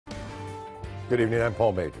Good evening, I'm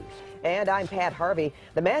Paul Majors. And I'm Pat Harvey.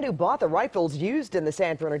 The man who bought the rifles used in the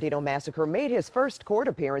San Bernardino massacre made his first court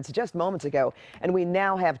appearance just moments ago, and we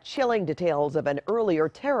now have chilling details of an earlier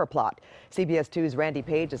terror plot. CBS 2's Randy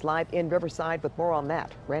Page is live in Riverside with more on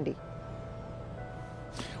that. Randy.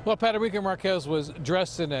 Well, Pat, Enrique Marquez was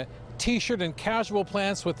dressed in a T-shirt and casual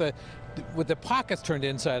pants with the pockets turned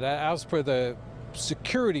inside, as per the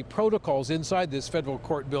security protocols inside this federal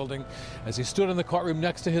court building, as he stood in the courtroom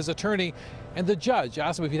next to his attorney, and the judge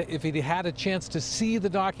asked him if he had a chance to see the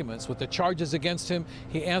documents with the charges against him.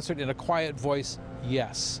 He answered in a quiet voice,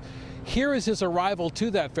 yes. Here is his arrival to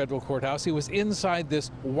that federal courthouse. He was inside this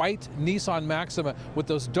white Nissan Maxima with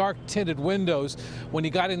those dark tinted windows. When he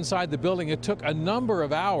got inside the building, it took a number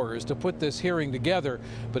of hours to put this hearing together,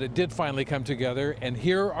 but it did finally come together, and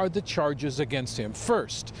here are the charges against him.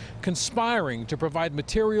 First, conspiring to provide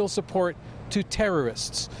material support to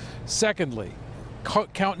terrorists. Secondly,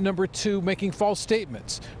 count number 2, making false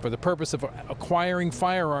statements for the purpose of acquiring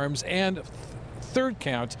firearms, and third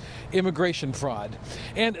count, immigration fraud.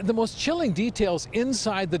 And the most chilling details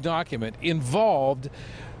inside the document involved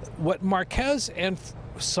what Marquez and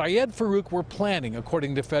Syed Farook were planning,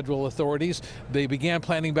 according to federal authorities. They began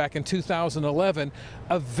planning back in 2011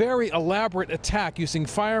 a very elaborate attack using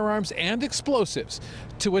firearms and explosives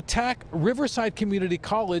to attack Riverside Community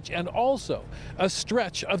College and also a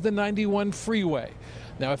stretch of the 91 freeway.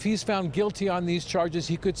 Now, if he's found guilty on these charges,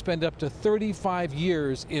 he could spend up to 35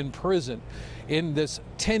 years in prison. In this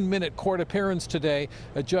 10-minute court appearance today,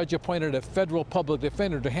 a judge appointed a federal public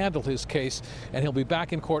defender to handle his case, and he'll be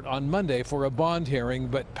back in court on Monday for a bond hearing.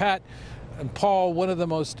 But Pat and Paul, one of the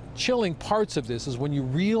most chilling parts of this is when you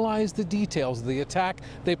realize the details of the attack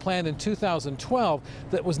they planned in 2012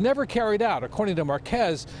 that was never carried out, according to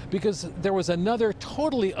Marquez, because there was another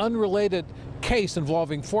totally unrelated case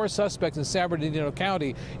involving 4 suspects in San Bernardino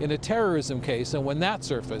County in a terrorism case, and when that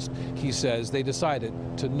surfaced, he says they decided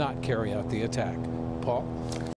to not carry out the attack. Paul?